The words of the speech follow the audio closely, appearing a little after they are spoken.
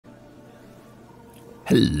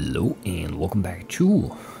Hello and welcome back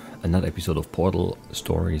to another episode of Portal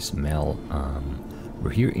Stories Mel. We're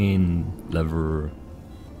here in level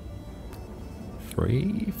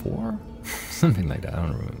 3, 4? Something like that, I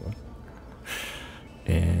don't remember.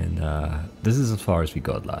 And this is as far as we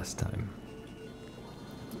got last time.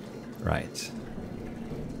 Right,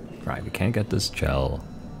 we can't get this gel.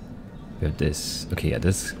 We have this, okay, yeah,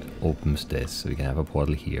 this opens this, so we can have a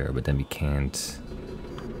portal here, but then we can't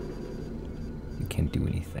do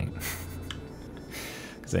anything.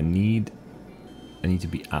 Because I need to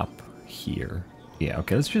be up here. Yeah,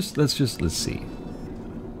 okay, let's see.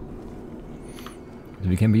 So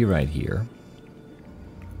we can be right here.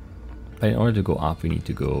 But in order to go up, we need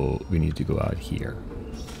to go out here.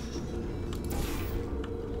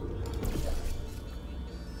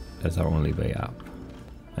 That's our only way up.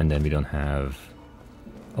 And then we don't have...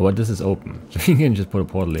 Oh, but this is open. So you can just put a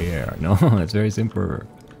portal here. No, it's very simple.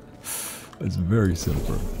 It's very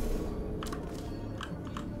simple.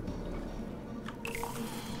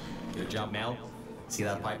 Good job, Mel. See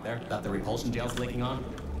that pipe there that the repulsion gel's leaking on?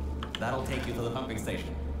 That'll take you to the pumping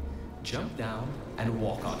station. Jump down and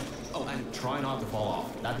walk on it. Oh, and try not to fall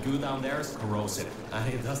off. That goo down there is corrosive,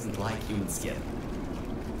 and it doesn't like human skin.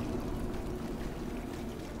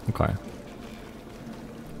 Okay.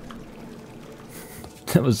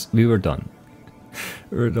 We were done.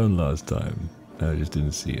 We were done last time. I just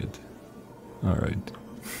didn't see it. Alright.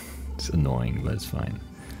 It's annoying, but it's fine.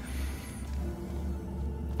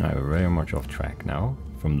 Alright, we're very much off track now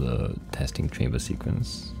from the testing chamber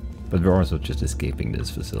sequence. But we're also just escaping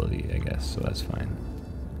this facility, I guess, so that's fine.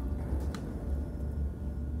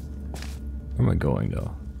 Where am I going,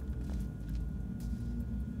 though?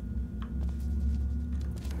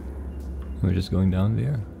 We're just going down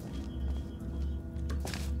there?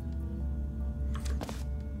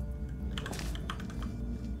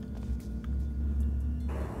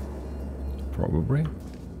 Probably.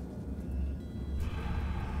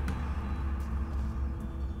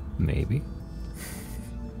 Maybe.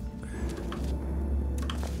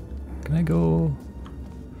 Can I go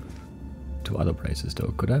to other places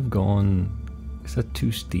though? Could I have gone... Is that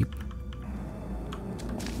too steep?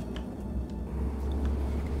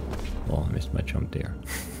 Oh, I missed my jump there.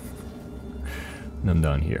 And I'm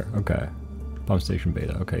down here. Okay. Pump station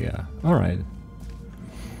beta. Okay, yeah. Alright.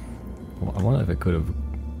 Well, I wonder if I could have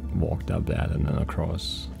walked up that and then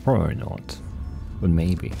across. Probably not. But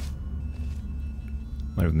maybe.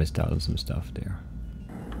 Might have missed out on some stuff there.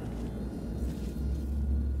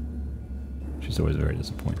 Which is always very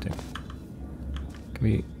disappointing. Can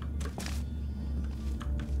we...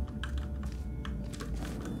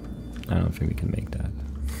 I don't think we can make that.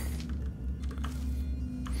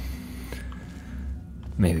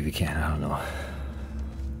 Maybe we can, I don't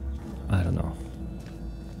know.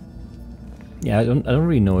 Yeah, I don't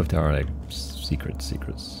really know if there are like secrets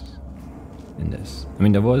in this. I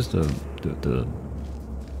mean, there was the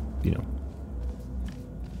you know,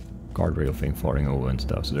 guardrail thing falling over and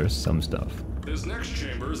stuff, so there's some stuff. This next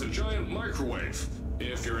chamber is a giant microwave.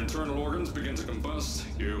 If your internal organs begin to combust,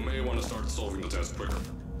 you may want to start solving the test quicker.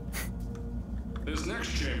 This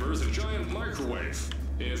next chamber is a giant microwave.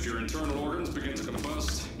 If your internal organs begin to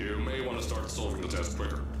combust, you may want to start solving the test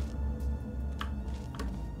quicker.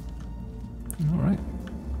 Alright.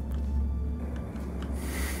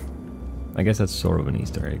 I guess that's sort of an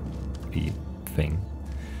Easter egg thing.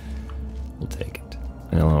 We'll take it.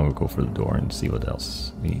 And then I'll go for the door and see what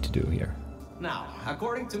else we need to do here. Now,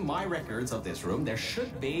 according to my records of this room, there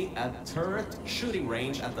should be a turret shooting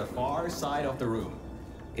range at the far side of the room.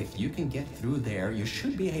 If you can get through there, you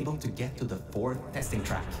should be able to get to the 4th testing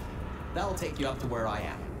track. That'll take you up to where I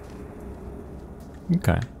am.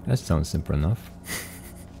 Okay, that sounds simple enough.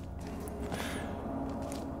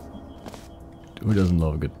 Who doesn't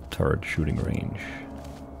love a good turret shooting range?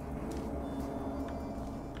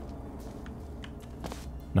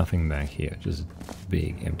 Nothing back here, just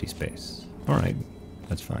big empty space. Alright,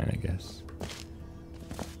 that's fine, I guess.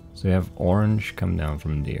 So we have orange come down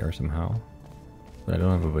from there somehow. But I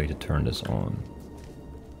don't have a way to turn this on.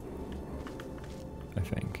 I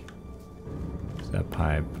think. Is that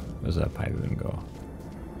pipe? Where's that pipe even go?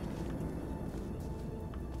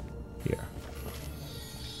 Here.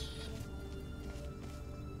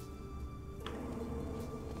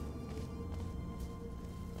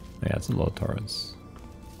 Yeah, it's a lot of turrets.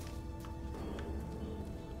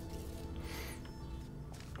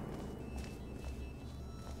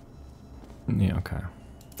 Yeah, okay.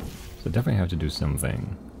 So definitely have to do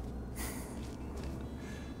something.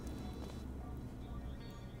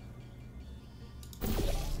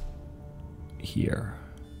 Here.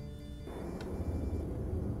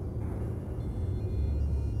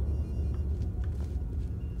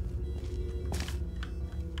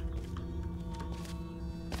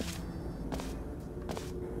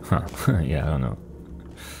 Huh. Yeah, I don't know.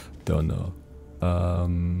 Don't know.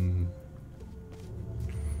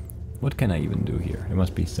 What can I even do here? There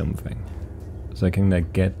must be something. So I can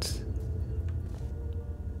like get...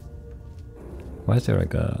 Why is there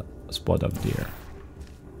like a spot up there?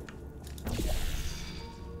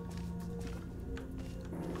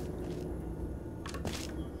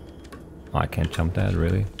 Oh, I can't jump that,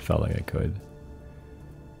 really? Felt like I could.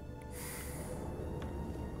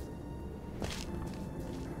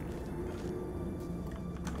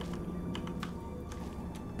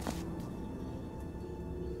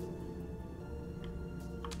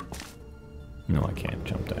 No, I can't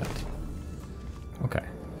jump that. Okay,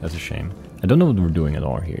 that's a shame. I don't know what we're doing at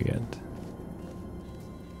all here yet.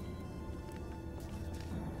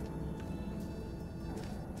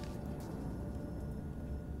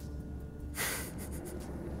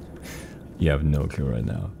 You have no clue right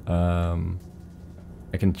now.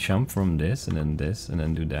 I can jump from this and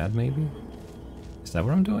then do that maybe? Is that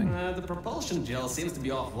what I'm doing? The propulsion gel seems to be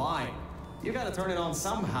offline. You gotta turn it on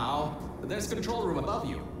somehow. There's a control room above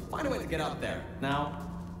you. Find a way to get up there. Now.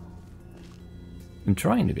 I'm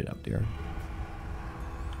trying to get up there.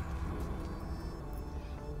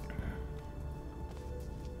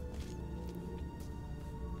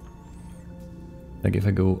 Like if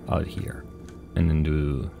I go out here and then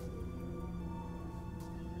do...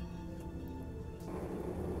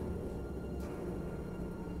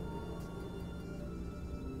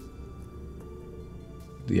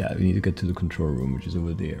 Yeah, we need to get to the control room, which is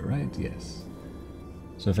over there, right? Yes.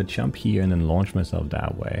 So if I jump here and then launch myself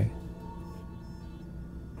that way...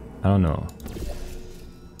 I don't know.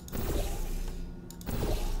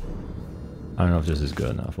 I don't know if this is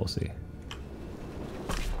good enough, we'll see.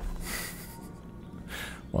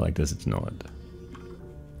 Well, like this it's not.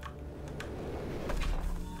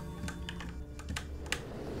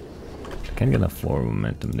 I can't get enough floor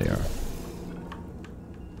momentum there.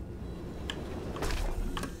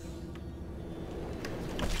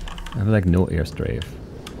 I have like no air strafe.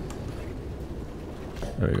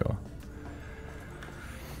 There we go.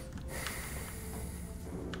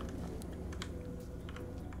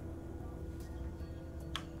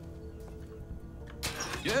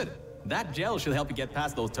 Good. That gel should help you get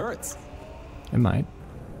past those turrets. It might.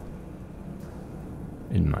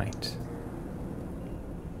 It might.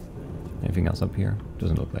 Anything else up here?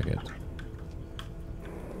 Doesn't look like it.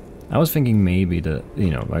 I was thinking maybe the,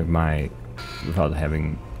 you know, like without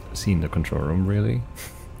having seen the control room really,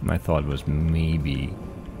 my thought was maybe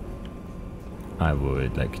I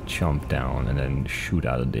would like jump down and then shoot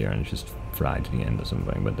out of there and just fly to the end or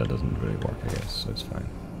something, but that doesn't really work, I guess, so it's fine.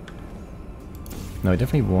 Now I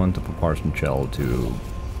definitely want the propulsion gel to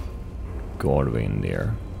go all the way in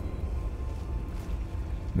there.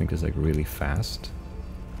 Make this like really fast.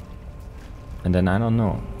 And then I don't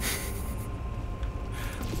know.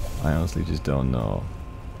 I honestly just don't know.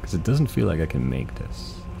 Because it doesn't feel like I can make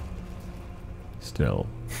this. Still.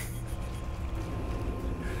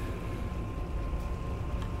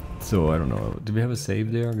 So I don't know. Do we have a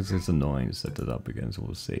save there? Because it's annoying to set that up again. So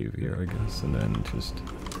we'll save here, I guess. And then just...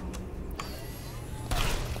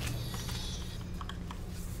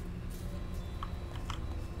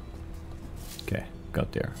 Okay,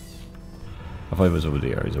 got there. I thought it was over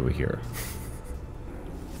there. It's over here.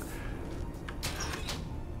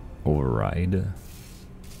 Override.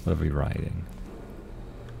 What are we riding?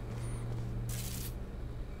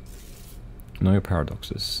 Know your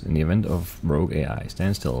paradoxes. In the event of rogue AI,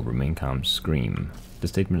 stand still, remain calm, scream. The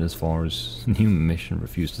statement as far as new mission,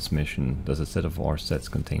 refuse this mission. Does a set of R sets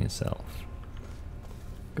contain itself?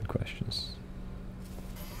 Good questions.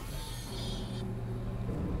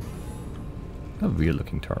 A weird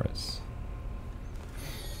looking turrets.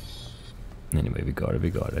 Anyway, we got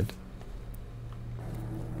it.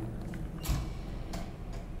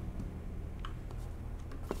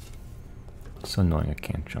 So annoying I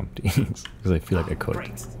can't jump these, because I feel like I could.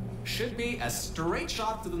 Great. Should be a straight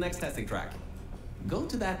shot to the next testing track. Go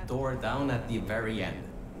to that door down at the very end.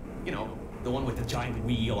 You know, the one with the giant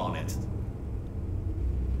wheel on it.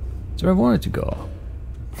 So I wanted to go.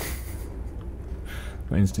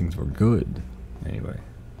 My instincts were good. Anyway.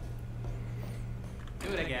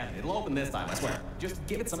 Do it again. It'll open this time, I swear. Just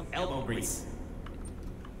give it some elbow grease.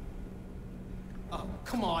 Oh,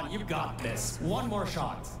 come on, you got this. One more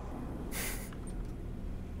shot.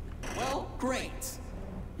 Well, great.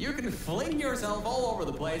 You can fling yourself all over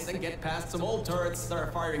the place and get past some old turrets that are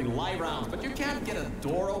firing live rounds, but you can't get a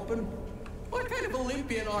door open? What kind of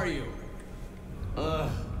Olympian are you?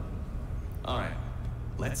 Alright.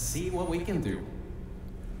 Let's see what we can do.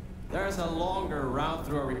 There's a longer route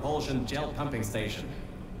through a repulsion gel pumping station.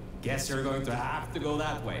 Guess you're going to have to go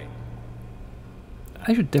that way.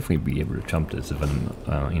 I should definitely be able to jump this if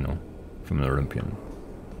I'm, you know, from an Olympian.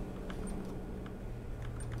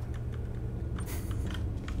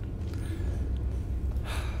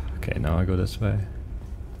 Okay, now I go this way.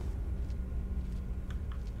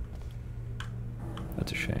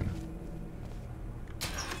 That's a shame.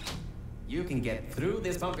 You can get through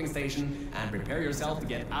this pumping station and prepare yourself to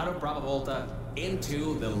get out of Bravo Volta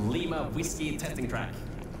into the Lima Whiskey testing track.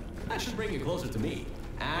 That should bring you closer to me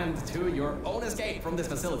and to your own escape from this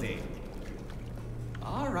facility.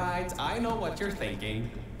 All right, I know what you're thinking.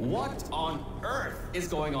 What on earth is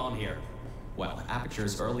going on here? Well,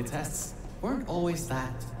 Aperture's early tests weren't always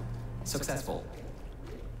that successful.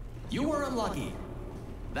 You were unlucky.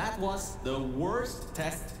 That was the worst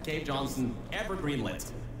test Cave Johnson ever greenlit.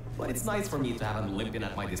 But it's nice for me to have an Olympian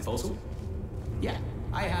at my disposal. Yeah,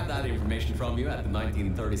 I have that information from you at the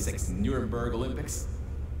 1936 Nuremberg Olympics.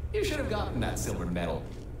 You should have gotten that silver medal.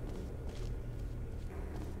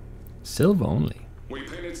 Silver only? We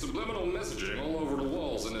painted subliminal messaging all over the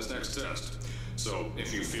walls in this next test. So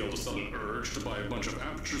if you feel the sudden urge to buy a bunch of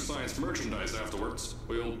Aperture Science merchandise afterwards,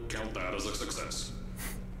 we'll count that as a success.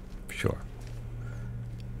 Sure.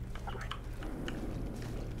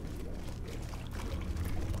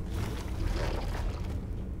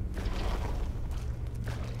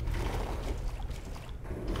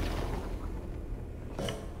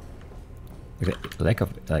 Okay, lack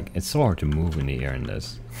of, like, it's so hard to move in the air in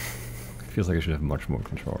this. It feels like I should have much more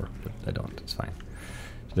control, but I don't, it's fine.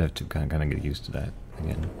 So I have to kind of get used to that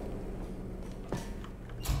again.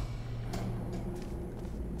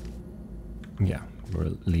 Yeah,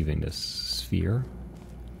 we're leaving this sphere.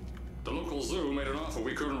 The local zoo made an offer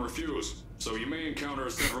we couldn't refuse, so you may encounter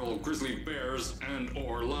several grizzly bears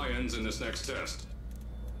and/or lions in this next test.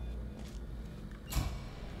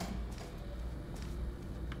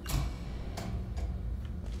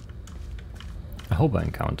 I hope I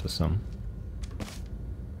encounter some.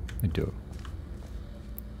 I do.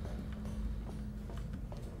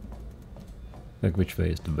 Like, which way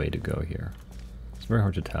is the way to go here? It's very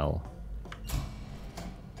hard to tell.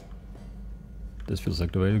 This feels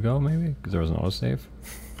like the way to go, maybe? Because there was an autosave?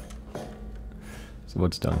 So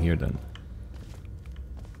what's down here then?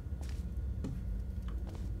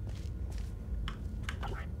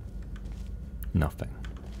 Nothing.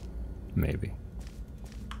 Maybe.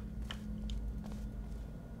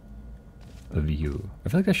 A view. I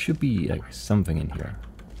feel like there should be like something in here.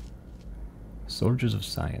 Soldiers of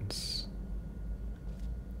Science.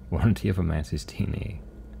 Volunteer for Massey's DNA.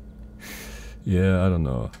 Yeah, I don't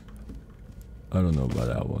know. I don't know about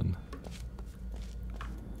that one.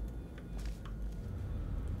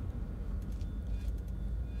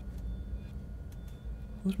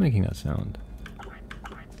 Who's making that sound?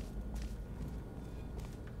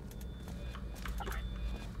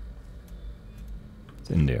 It's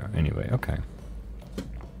in there. Anyway, okay.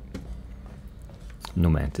 No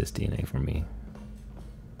Mantis DNA for me.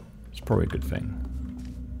 It's probably a good thing.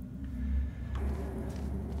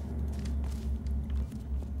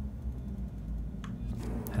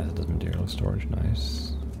 Hazardous material storage,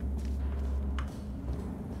 nice.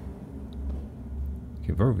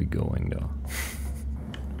 Okay, where are we going though?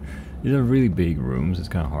 These are really big rooms, it's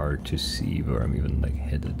kind of hard to see where I'm even like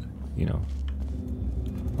headed, you know.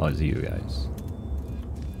 Oh, I see you guys.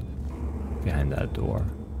 Behind that door,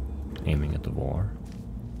 aiming at the wall.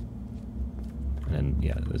 And then,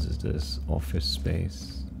 yeah, this is this office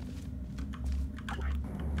space.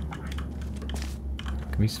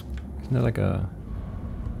 Can we, isn't there like a...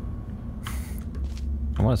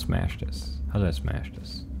 I want to smash this. How do I smash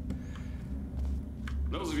this?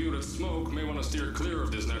 Those of you that smoke may want to steer clear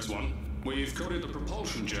of this next one. We've coated the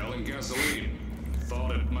propulsion gel in gasoline.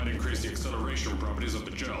 Thought it might increase the acceleration properties of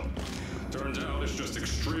the gel. Turns out it's just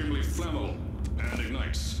extremely flammable and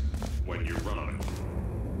ignites when you run on it.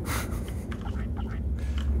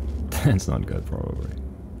 That's not good, probably.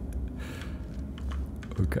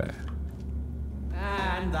 Okay.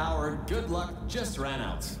 And our good luck just ran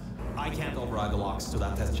out. I can't override the locks to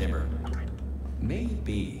that test chamber.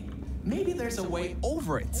 Maybe there's a way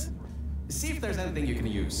over it. See if there's anything you can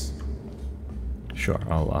use. Sure,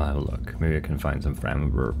 I'll have a look. Maybe I can find some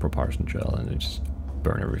flammable propulsion gel and then just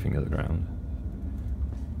burn everything to the ground.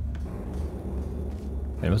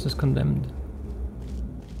 Wait, was this condemned?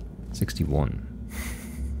 61.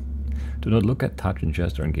 Do not look at, touch,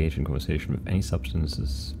 ingest, or engage in conversation with any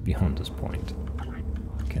substances beyond this point.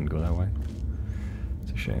 Can't go that way.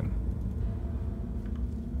 It's a shame.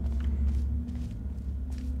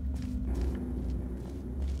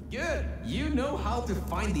 Good. You know how to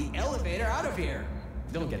find the elevator out of here.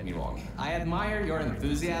 don't get me wrong. I admire your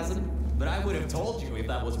enthusiasm, but I would have told you if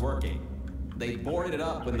that was working. They boarded it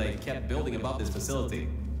up when they kept building above this facility.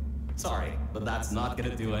 Sorry, but that's not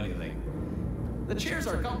gonna do anything. The chairs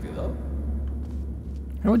are comfy, though.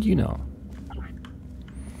 How would you know?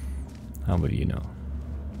 How would you know?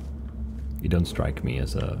 You don't strike me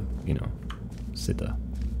as a, you know, sitter.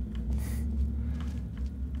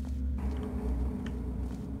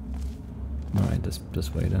 Alright,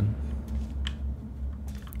 this way then.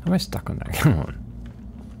 How am I stuck on that? Come on.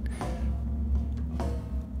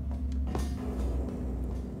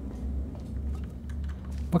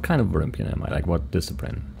 What kind of Olympian am I? Like, what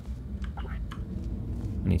discipline? I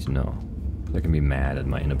need to know. I can be mad at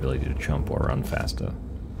my inability to jump or run faster.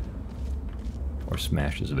 Or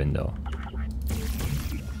smash this window.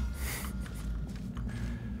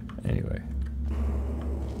 Anyway.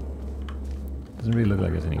 Doesn't really look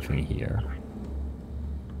like there's anything here.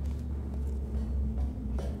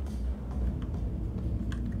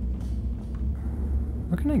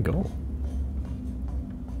 Where can I go?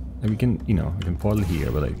 Like we can, you know, I can portal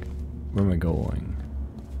here, but like, where am I going?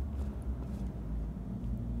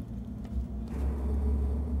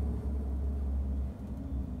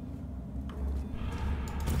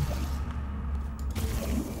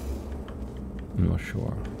 I'm not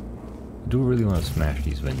sure. I do really want to smash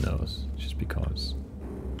these windows, just because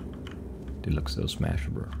they look so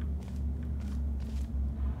smashable.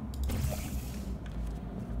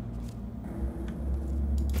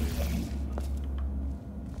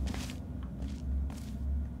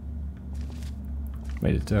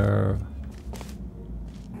 Wait, is there...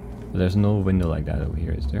 There's no window like that over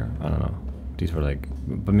here, is there? I don't know. These were like...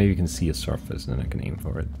 But maybe you can see a surface and then I can aim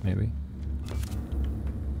for it, maybe?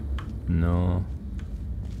 No.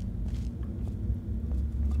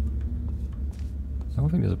 I don't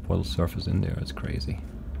think there's a portal surface in there, it's crazy.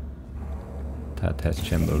 Test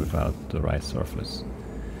chamber without the right surface.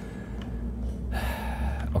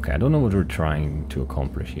 Okay, I don't know what we're trying to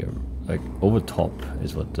accomplish here. Like, over top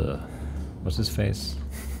is what the... What's his face?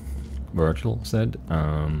 Virgil said.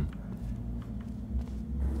 How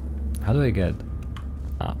do I get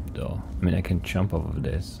up though? I mean, I can jump off of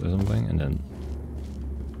this or something and then...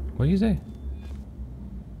 What do you say?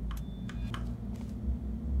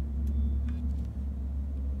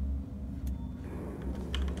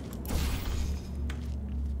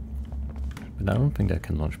 But I don't think that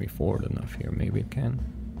can launch me forward enough here. Maybe it can.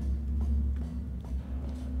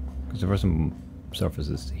 Because there were some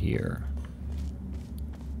surfaces here.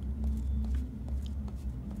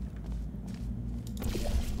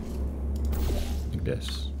 Like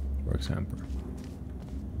this, for example.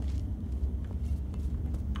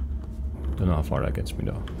 Don't know how far that gets me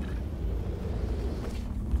though.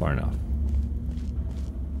 Far enough.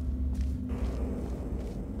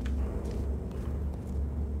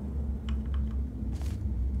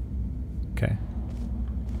 Okay.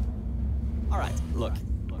 Alright, look.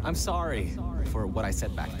 I'm sorry for what I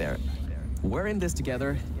said back there. We're in this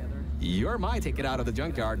together. You're my ticket out of the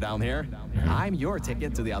junkyard down here. I'm your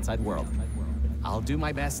ticket to the outside world. I'll do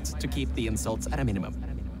my best to keep the insults at a minimum.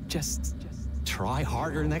 Just try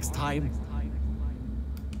harder next time.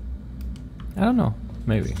 I don't know.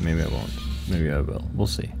 Maybe. Maybe I won't. Maybe I will. We'll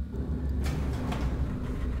see.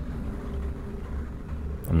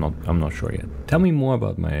 I'm not sure yet. Tell me more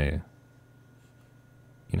about my,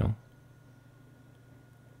 you know,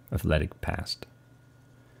 athletic past.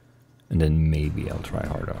 And then maybe I'll try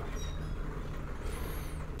harder.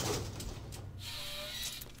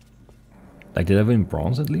 Like, did I win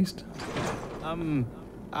bronze at least?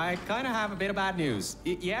 I kind of have a bit of bad news.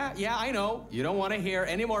 Yeah, I know. You don't want to hear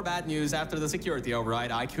any more bad news after the security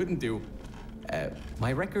override. I couldn't do.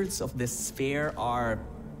 My records of this sphere are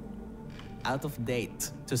out of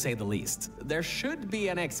date, to say the least. There should be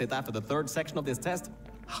an exit after the third section of this test.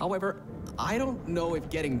 However, I don't know if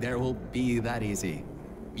getting there will be that easy.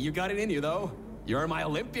 You got it in you, though. You're my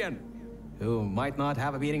Olympian, who might not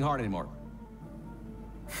have a beating heart anymore.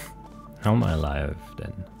 How am I alive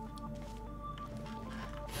then?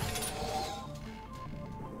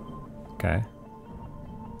 Okay.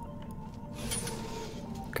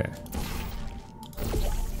 Okay.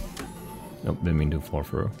 Nope, didn't mean to fall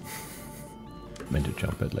through. Meant to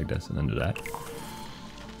jump it like this and then do that.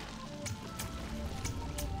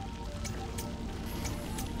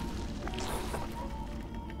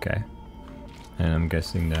 Okay. And I'm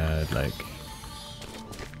guessing that, like,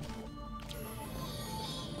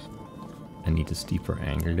 I need a steeper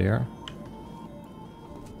angle there.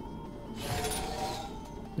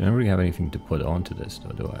 I don't really have anything to put onto this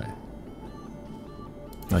though, do I?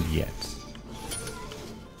 Not yet.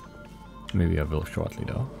 Maybe I will shortly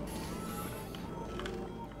though.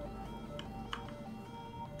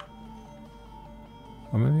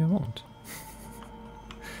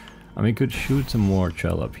 I mean, could shoot some more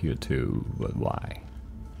shell up here too, but why?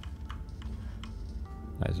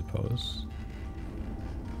 I suppose.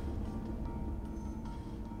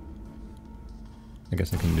 I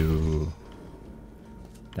guess I can do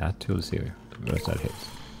that too. Let's see where that hits.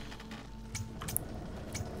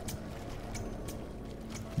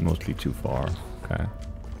 Mostly too far. Okay.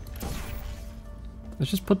 Let's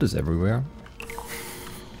just put this everywhere.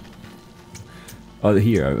 Oh,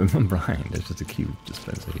 here, I'm behind. There's just a cube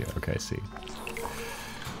dispenser here. Okay, I see.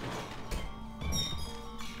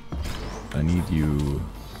 I need you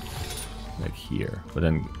like here, but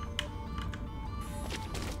then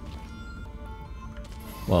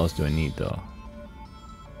what else do I need though?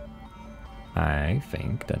 I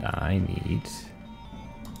think that I need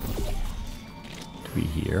to be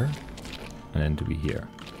here and then to be here.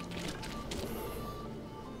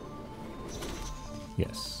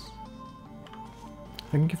 Yes.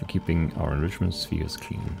 Thank you for keeping our enrichment spheres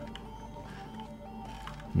clean.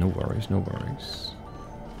 No worries, no worries.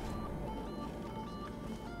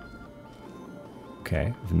 Okay, I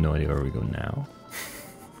have no idea where we go now.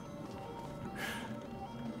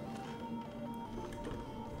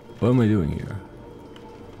 What am I doing here?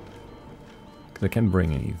 Because I can't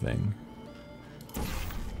bring anything.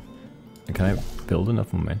 And can I build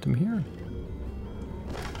enough momentum here?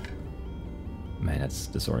 Man, that's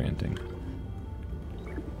disorienting.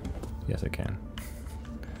 Yes, I can.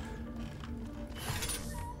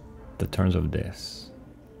 The turns of this.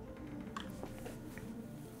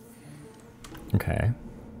 Okay.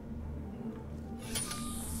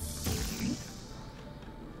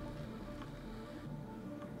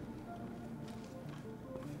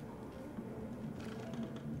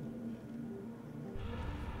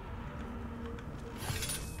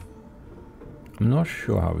 I'm not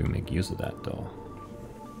sure how we make use of that though.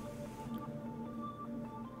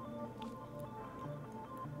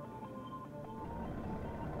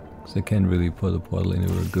 So I can't really put a portal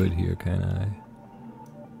anywhere good here, can I?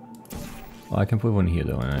 Oh, I can put one here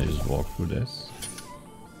though, and I just walk through this.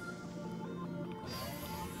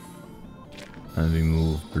 And we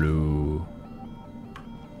move blue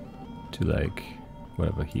to like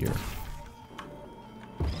whatever here.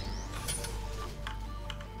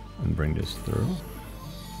 And bring this through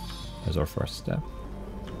as our first step.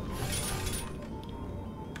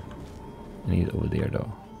 I need it over there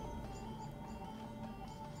though.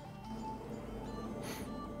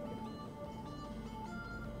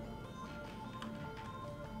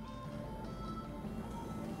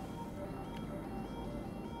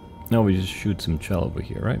 No, we just shoot some shell over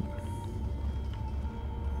here, right?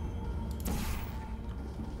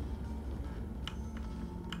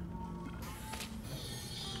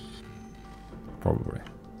 Probably.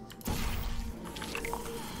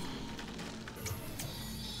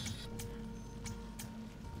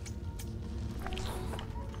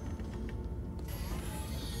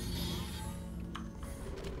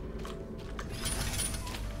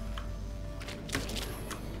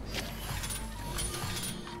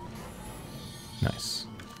 Nice.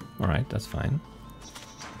 Alright, that's fine.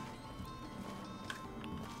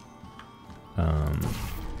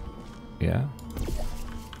 Yeah.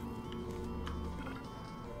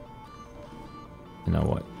 And now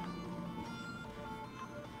what?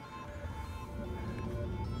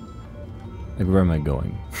 Like, where am I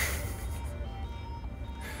going?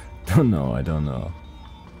 Don't know, I don't know.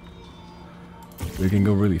 We can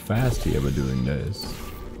go really fast here by doing this.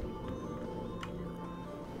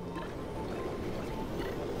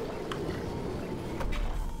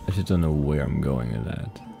 I just don't know where I'm going with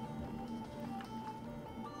that.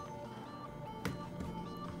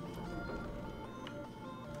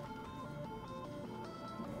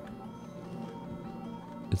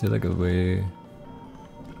 Is there like a way?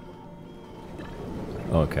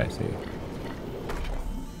 Oh, okay, I see.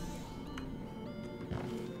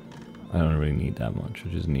 I don't really need that much. I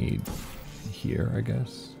just need here, I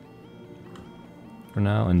guess. For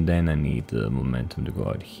now, and then I need the momentum to go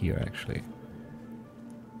out here, actually.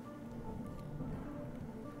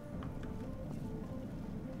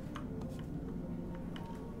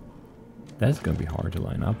 That's gonna be hard to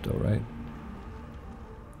line up though, right?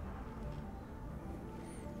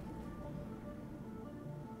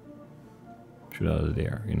 Shoot out of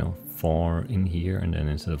there, you know, far in here, and then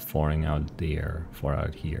instead of faring out there, far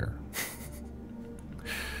out here.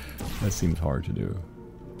 That seems hard to do.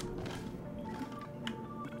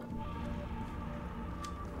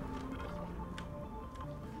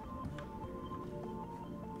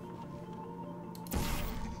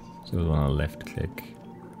 So we want to left click.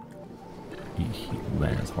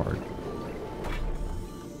 Man, it's hard.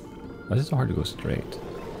 Why is it so hard to go straight?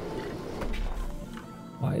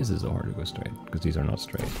 Why is this so hard to go straight? Because these are not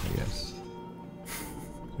straight, I guess.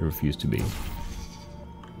 They refuse to be.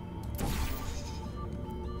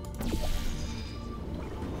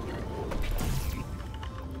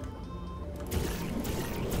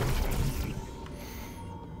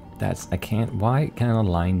 That's, I can't, why can't I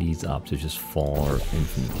line these up to just fall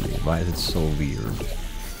infinitely? Why is it so weird?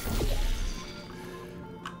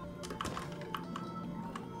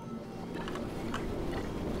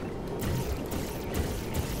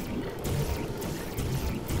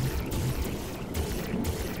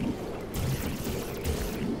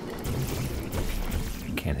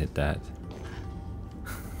 Can't hit that.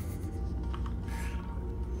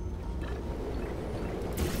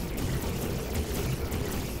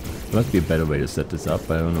 There must be a better way to set this up,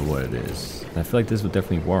 but I don't know what it is. I feel like this would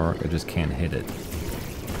definitely work, I just can't hit it.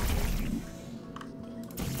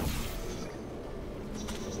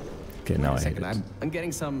 Okay, now I hit it. I'm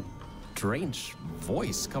getting some strange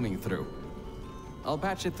voice coming through. I'll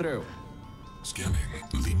patch it through. Scanning.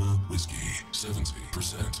 Lima Whiskey.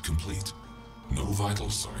 70% complete. No vital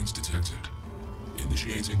signs detected.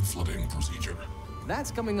 Initiating flooding procedure.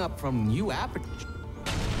 That's coming up from new Aperture.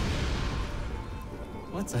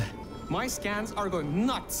 What's a... My scans are going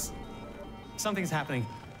nuts. Something's happening.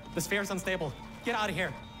 The sphere's unstable. Get out of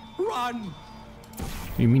here. Run!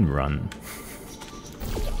 What do you mean run?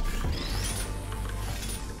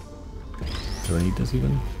 Do I need this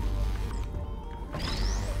even?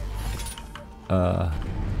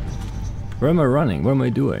 Where am I running? What am I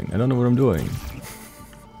doing? I don't know what I'm doing.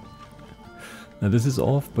 Now this is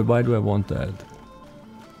off, but why do I want that?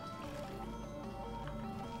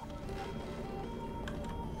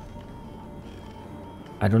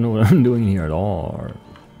 I don't know what I'm doing here at all.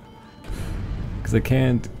 Because I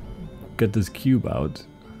can't get this cube out.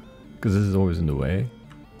 Because this is always in the way.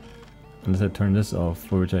 Unless I turn this off,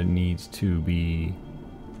 for which I need to be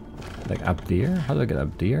like up there. How do I get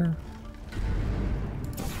up there?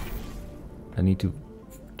 I need to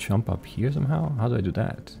jump up here somehow? How do I do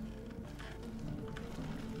that?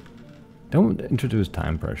 Don't introduce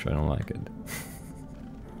time pressure, I don't like it.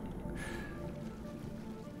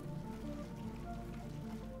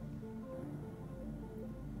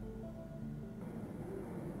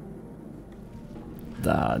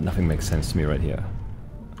 Nothing makes sense to me right here.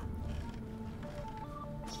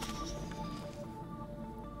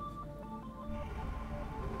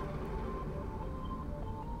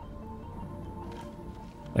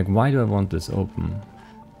 Like, why do I want this open?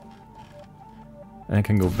 And I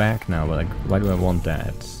can go back now, but like, why do I want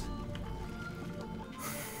that?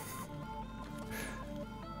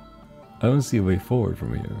 I don't see a way forward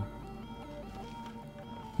from here.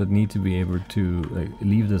 But need to be able to like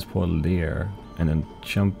leave this portal there and then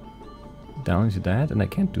jump down into that, and I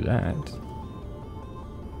can't do that.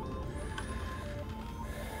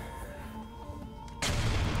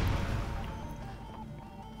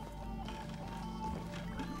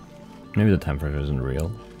 Maybe the time pressure isn't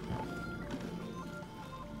real.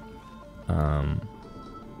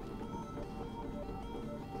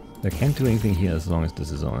 I can't do anything here as long as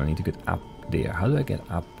this is on. I need to get up there. How do I get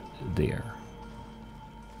up there?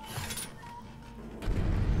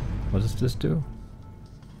 What does this do?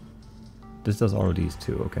 This does all of these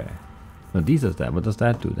too, okay. No, these does that. What does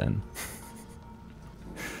that do then?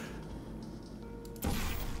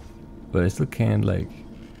 But I still can't like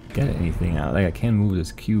get anything out. Like I can't move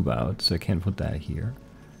this cube out, so I can't put that here.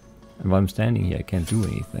 And while I'm standing here, I can't do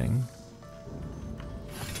anything.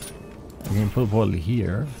 I can put a portal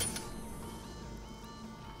here.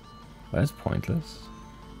 But that's pointless.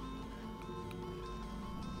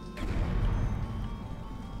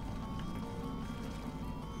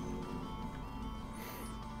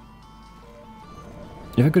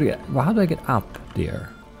 If I could get, well, how do I get up there?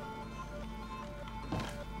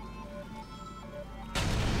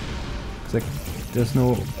 Like, there's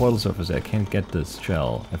no portal surface there. I can't get this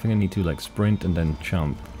shell. I think I need to like sprint and then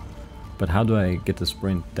jump. But how do I get the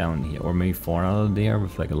sprint down here? Or maybe fall out of there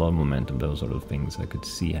with like a lot of momentum, those sort of things I could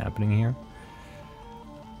see happening here.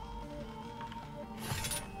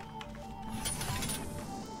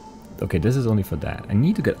 Okay, this is only for that. I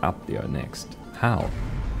need to get up there next. How?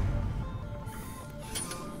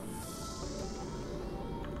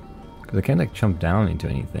 Because I can't like jump down into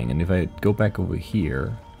anything, and if I go back over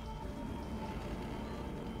here...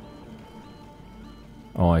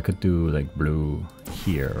 Oh, I could do like blue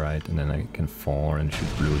here, right? And then I can fall and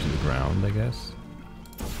shoot blue to the ground, I guess.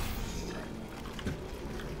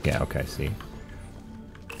 Yeah, okay, see.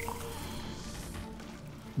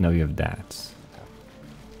 Now we have that.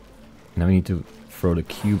 Now we need to throw the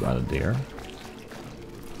cube out of there.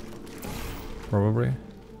 Probably.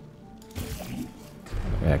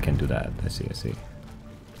 Yeah, I can do that. I see, I see.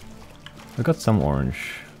 I got some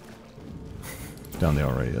orange down there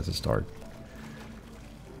already. That's a start.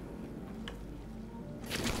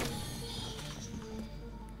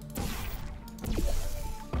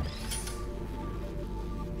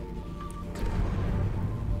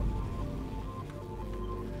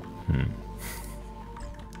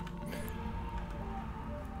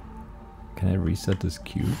 Can I reset this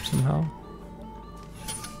cube somehow?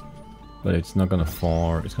 But it's not gonna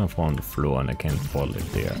fall, it's gonna fall on the floor and I can't bottle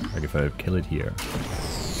it there. Like if I kill it here.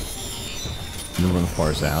 No one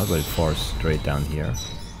falls out, but it falls straight down here.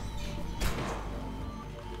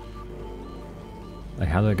 Like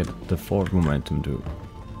how do I get the forward momentum to...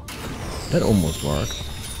 That almost worked.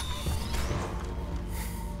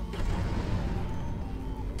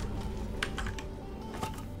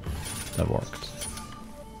 That worked.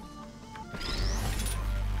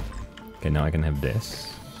 Okay, now I can have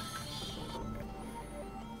this.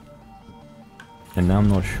 And now I'm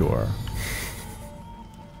not sure.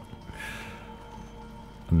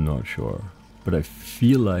 I'm not sure. But I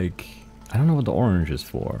feel like... I don't know what the orange is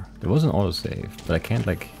for. There was an autosave, but I can't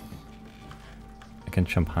like... I can't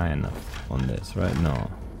jump high enough on this, right?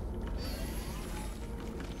 No.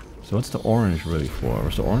 So what's the orange really for?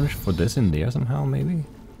 Was the orange for this in there somehow, maybe?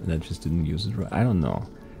 And I just didn't use it right? I don't know.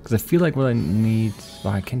 Because I feel like what I need...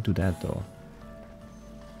 Well, I can't do that though.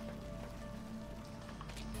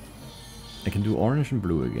 I can do orange and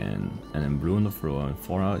blue again, and then blue on the floor, and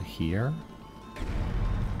 4 out here,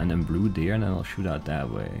 and then blue there, and then I'll shoot out that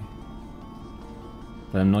way.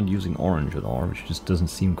 But I'm not using orange at all, which just doesn't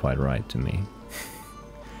seem quite right to me.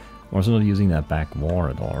 I'm also not using that back wall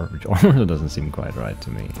at all, which also doesn't seem quite right to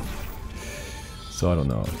me. So I don't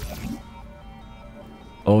know.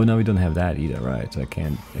 Oh, now we don't have that either, right? So I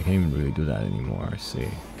can't even really do that anymore, I see.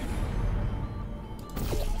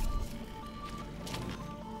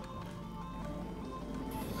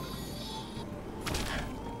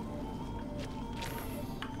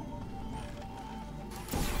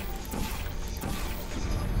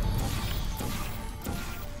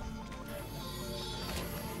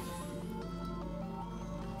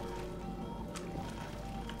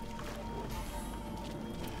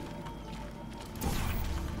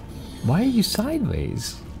 Why are you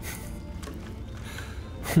sideways?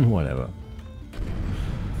 Whatever.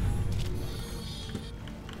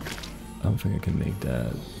 I don't think I can make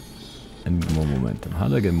that. And more momentum. How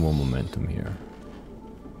do I get more momentum here?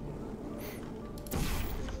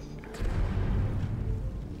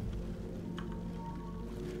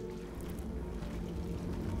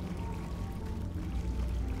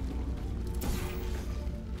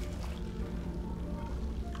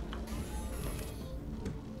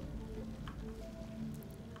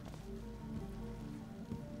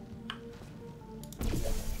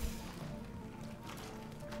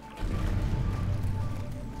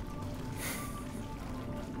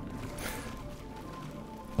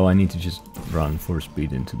 Oh, I need to just run full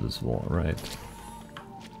speed into this wall, right?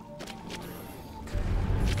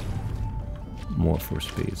 More full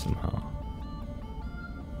speed somehow.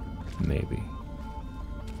 Maybe.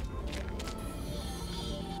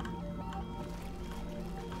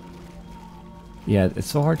 Yeah, it's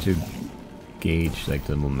so hard to gauge like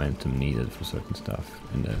the momentum needed for certain stuff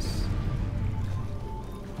in this.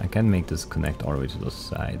 I can make this connect all the way to the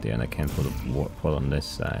side there, and I can't put a on this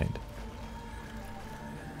side.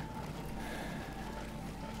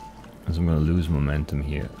 So I'm gonna lose momentum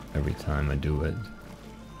here every time I do it.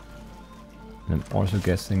 And I'm also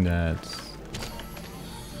guessing that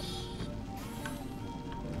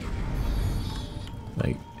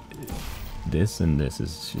like this and this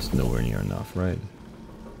is just nowhere near enough, right?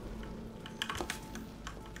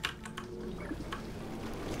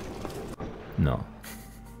 No.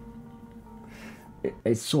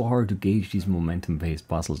 It's so hard to gauge these momentum-based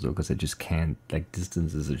puzzles though, because I just can't, like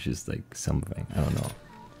distances are just like something, I don't know.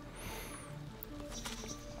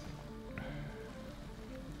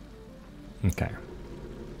 Okay.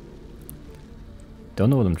 Don't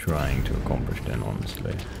know what I'm trying to accomplish then,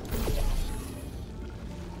 honestly.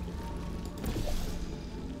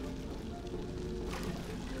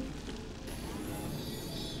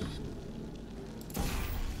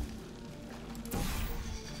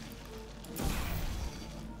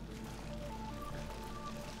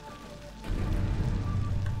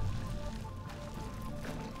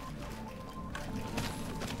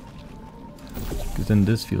 Then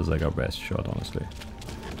this feels like our best shot, honestly.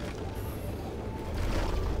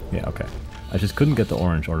 Yeah, okay. I just couldn't get the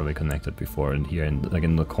orange all the way connected before, and here, like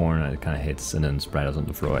in the corner, it kind of hits and then spreads on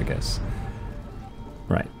the floor, I guess.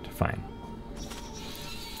 Right, fine.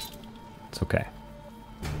 It's okay.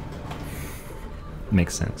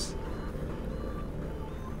 Makes sense.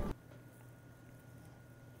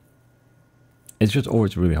 It's just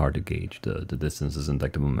always really hard to gauge the distances and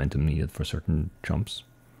like the momentum needed for certain jumps.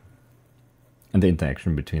 And the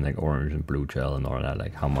interaction between like orange and blue gel and all that,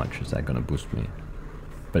 like how much is that gonna boost me?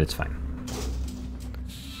 But it's fine.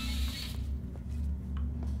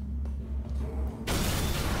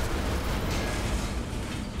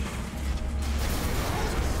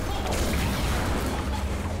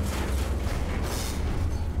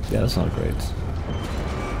 Yeah, that's not great.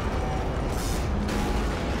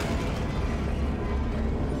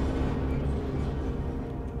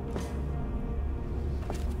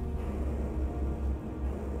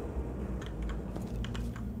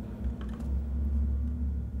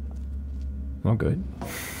 Not good.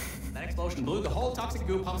 That explosion blew the whole toxic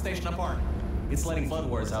goo pump station apart. It's letting flood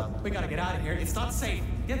wars out. We gotta get out of here. It's not safe.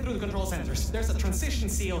 Get through the control centers. There's a transition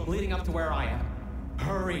seal leading up to where I am.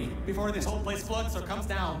 Hurry, before this whole place floods or comes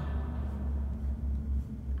down.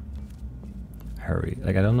 Hurry.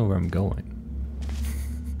 Like, I don't know where I'm going.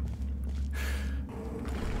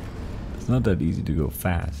 It's not that easy to go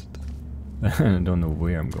fast. I don't know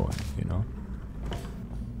where I'm going, you know?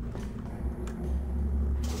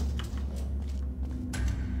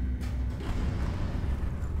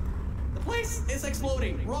 The place is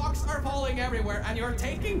exploding. Rocks are falling everywhere, and you're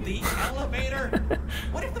taking the elevator.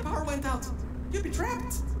 What if the power went out? You'd be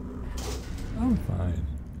trapped. I'm fine.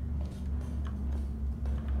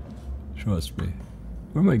 Trust me.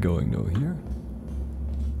 Where am I going though? Here?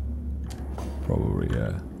 Probably,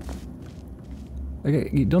 yeah. Okay,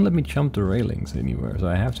 you don't let me jump the railings anywhere, so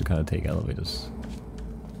I have to kind of take elevators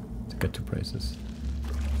to get to places.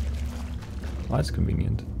 Well, that's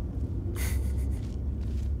convenient.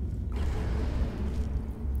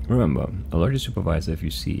 Remember, alert your supervisor if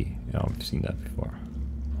you see. Yeah, I've seen that before.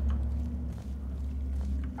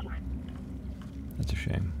 That's a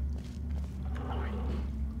shame.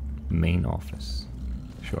 Main office.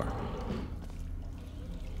 Sure.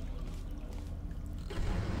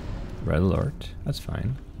 Red alert. That's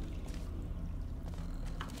fine.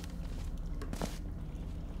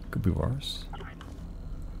 Could be worse.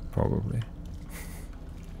 Probably.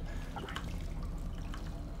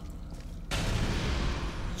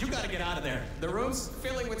 You gotta get out of there. The room's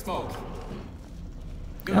filling with smoke.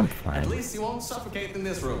 Good. I'm fine. At least you won't suffocate in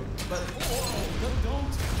this room. But whoa,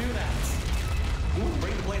 don't do that. You won't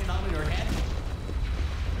bring the place down on your head.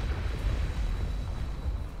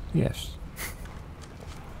 Yes.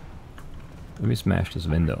 Let me smash this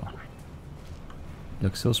window.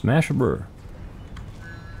 Looks so smashable.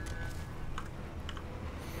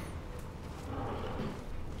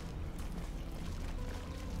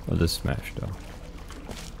 Well, this smashed though.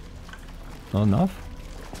 Not enough?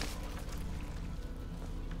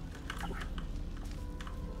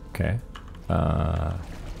 Okay.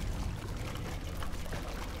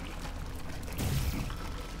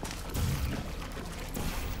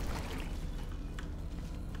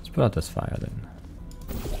 Let's put out this fire then.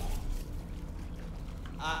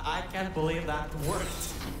 I can't believe that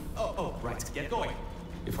worked. Oh, right. Get going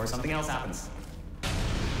before something else happens.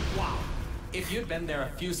 Wow. If you'd been there a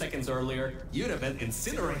few seconds earlier, you'd have been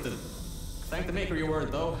incinerated. Thank the maker you were,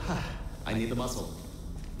 though. I need the muscle.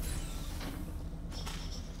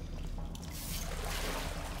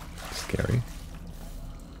 Scary.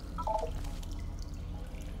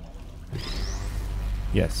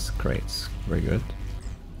 Yes, crates. Very good.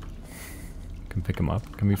 Can pick him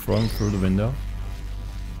up. Can we throw him through the window?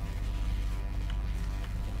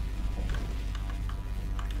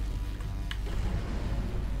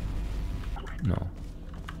 No.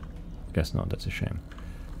 Guess not, that's a shame.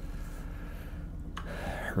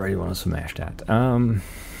 Really want to smash that.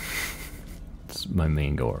 It's my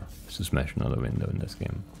main goal, is to smash another window in this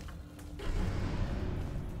game.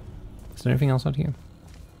 Is there anything else out here?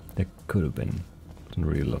 There could have been. I'm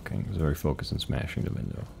really looking. It's very focused on smashing the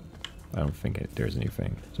window. I don't think there's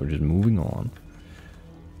anything. So we're just moving on.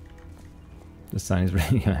 The sign is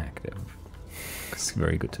really inactive. It's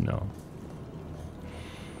very good to know.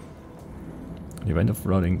 In the event of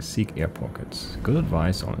flooding, seek air pockets. Good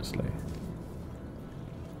advice, honestly.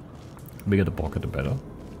 The bigger the pocket, the better.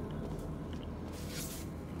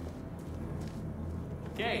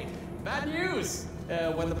 Okay, bad news!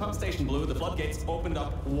 When the pump station blew, the floodgates opened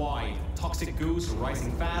up wide. Toxic goos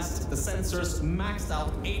rising fast, the sensors maxed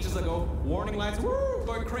out ages ago, warning lights woo,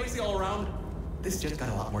 going crazy all around. This just got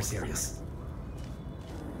a lot more serious.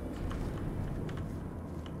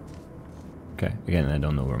 Okay, again, I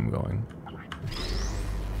don't know where I'm going.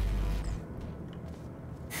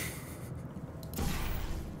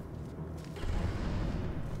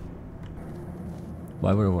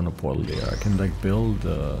 Why would I want a portal there? I can like build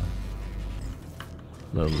a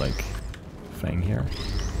little like thing here.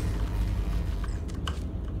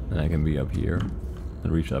 And I can be up here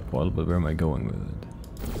and reach that portal, but where am I going with it?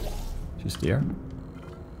 Just there?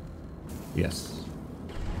 Yes.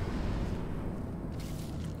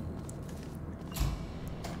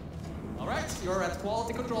 Alright, you're at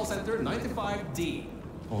Quality Control Center 95D.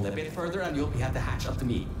 Only a bit further and you'll be at the hatch. Up to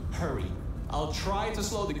me. Hurry. I'll try to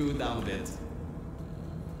slow the goo down a bit.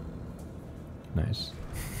 Nice.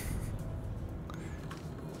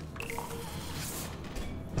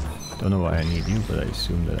 Don't know why I need you, but I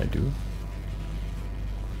assume that I do.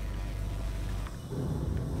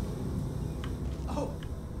 Oh,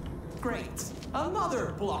 great.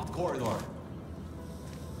 Another blocked corridor.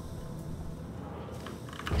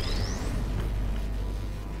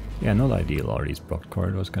 Yeah, not ideal. All these blocked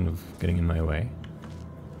corridors kind of getting in my way.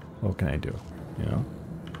 What can I do? You know?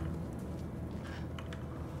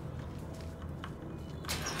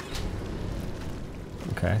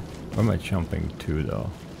 Okay. Where am I jumping to though?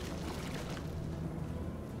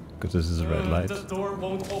 Because this is a red light. The door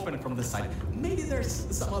won't open from this side. Maybe there's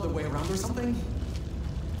some other way around or something?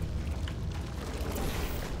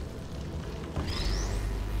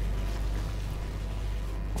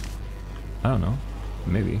 I don't know.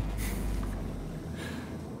 Maybe.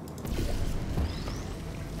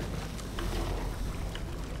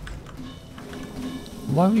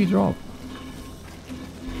 Why would you drop?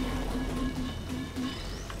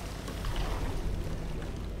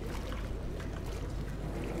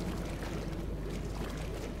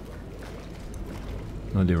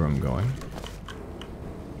 No idea where I'm going.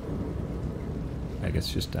 I guess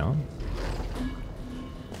just down.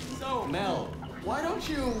 So, Mel, why don't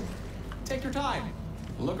you take your time?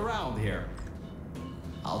 Look around here.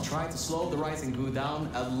 I'll try to slow the rising goo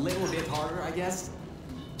down a little bit harder, I guess.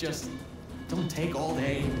 Just don't take all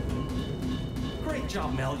day. Great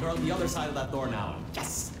job, Mel. You're on the other side of that door now.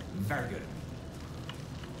 Yes! Very good.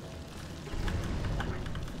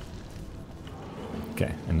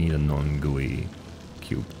 Okay, I need a non-gooey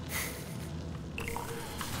cube.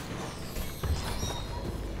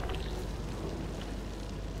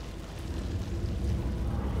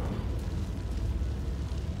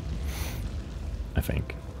 I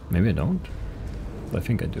think. Maybe I don't. But I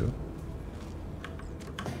think I do.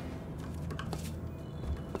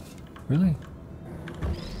 Really?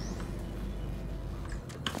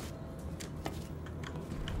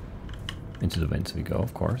 Into the vents we go,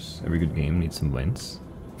 of course. Every good game needs some vents.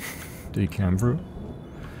 Do you climb through?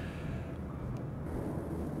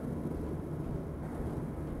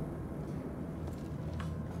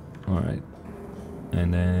 Alright.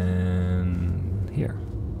 And then here.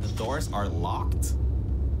 The doors are locked?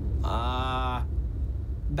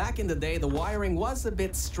 Back in the day, the wiring was a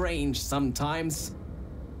bit strange sometimes.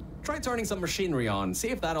 Try turning some machinery on, see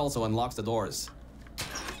if that also unlocks the doors.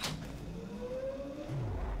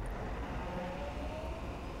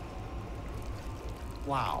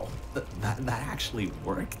 Wow, that actually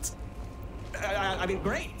worked. I mean,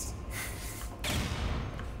 great.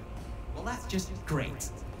 Well, that's just great.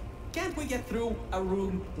 Can't we get through a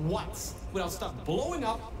room once without stuff blowing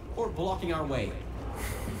up or blocking our way?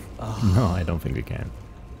 No, I don't think we can.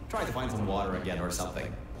 Try to find some water again or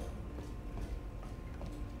something.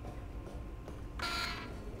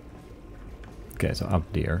 Okay, so up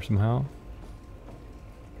there somehow.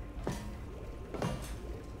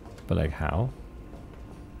 But like how?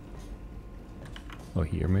 Oh,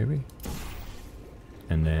 here maybe?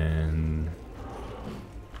 And then...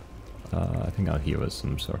 I think out here was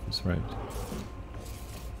some surface, right?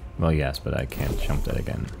 Well, yes, but I can't jump that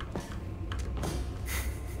again.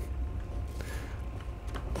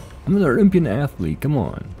 I'm an Olympian athlete, come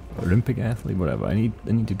on. Olympic athlete, whatever. I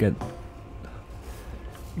need to get...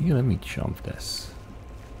 You let me jump this.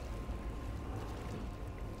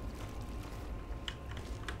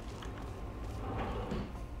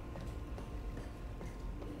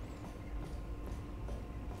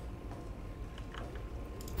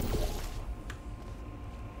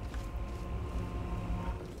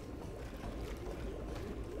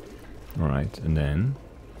 Alright, and then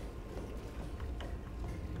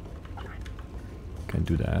can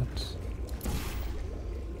do that.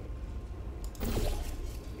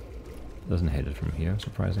 Doesn't hit it from here,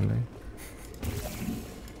 surprisingly.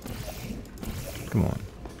 Come on.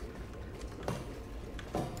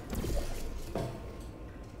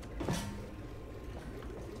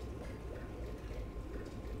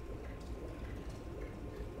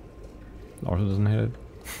 Also doesn't hit it.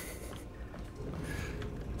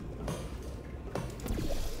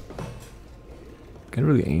 Can't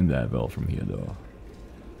really aim that well from here though.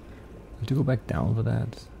 have to go back down for that.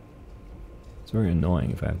 It's very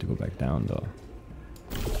annoying if I have to go back down though.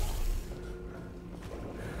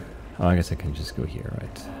 Oh, I guess I can just go here,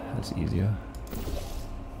 right? That's easier.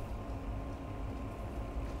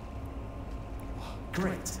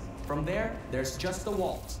 Great. From there, there's just the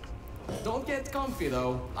walls. Don't get comfy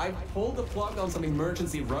though. I pulled the plug on some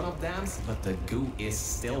emergency run-up dams, but the goo is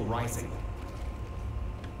still rising.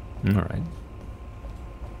 Alright.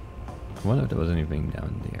 I wonder if there was anything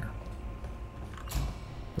down there.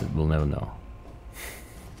 But we'll never know.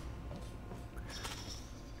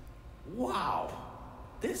 Wow!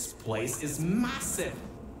 This place is massive!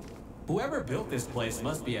 Whoever built this place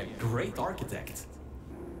must be a great architect.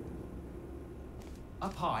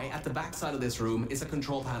 Up high, at the back side of this room, is a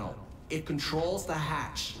control panel. It controls the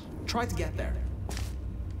hatch. Try to get there.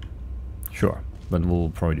 Sure, but we'll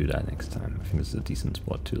probably do that next time. I think this is a decent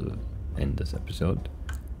spot to end this episode.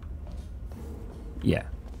 Yeah,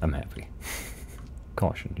 I'm happy.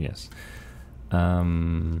 Caution, yes.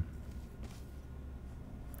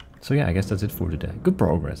 So yeah, I guess that's it for today. Good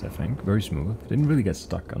progress, I think. Very smooth. Didn't really get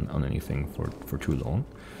stuck on anything for too long.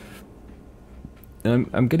 And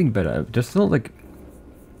I'm getting better. Just still like,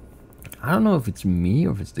 I don't know if it's me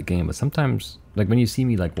or if it's the game, but sometimes, like when you see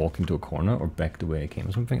me like walk into a corner or back the way I came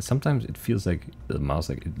or something, sometimes it feels like the mouse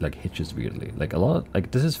like it like hitches weirdly. Like a lot,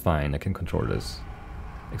 like this is fine. I can control this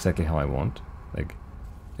exactly how I want. Like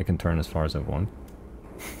I can turn as far as I want.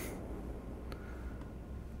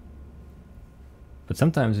 But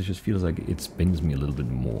sometimes it just feels like it spins me a little bit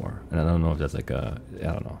more, and I don't know if that's like a, I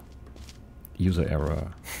don't know, user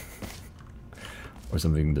error. Or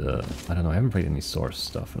something, I don't know, I haven't played any Source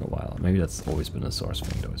stuff in a while. Maybe that's always been a Source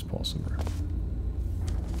thing though, it's possible.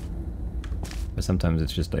 But sometimes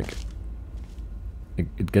it's just like,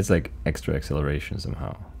 it gets like extra acceleration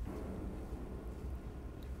somehow.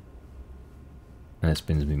 And it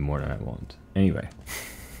spins me more than I want. Anyway.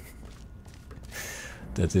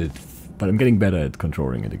 That's it. But I'm getting better at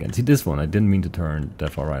controlling it again. See, this one, I didn't mean to turn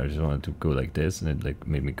that far right, I just wanted to go like this, and it like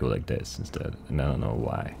made me go like this instead. And I don't know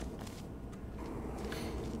why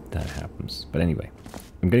that happens. But anyway,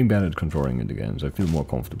 I'm getting better at controlling it again, so I feel more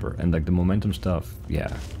comfortable. And like the momentum stuff,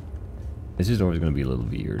 yeah, it's just always going to be a little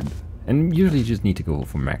weird. And usually you just need to go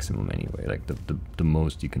for maximum anyway. Like the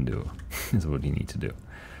most you can do is what you need to do.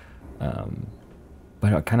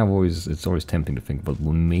 But I kind of always, it's always tempting to think, well,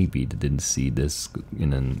 maybe they didn't see this,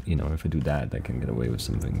 and then, you know, if I do that, I can get away with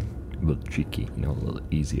something a little cheeky, you know, a little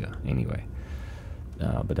easier anyway.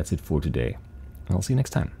 But that's it for today. I'll see you next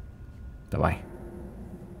time. Bye-bye.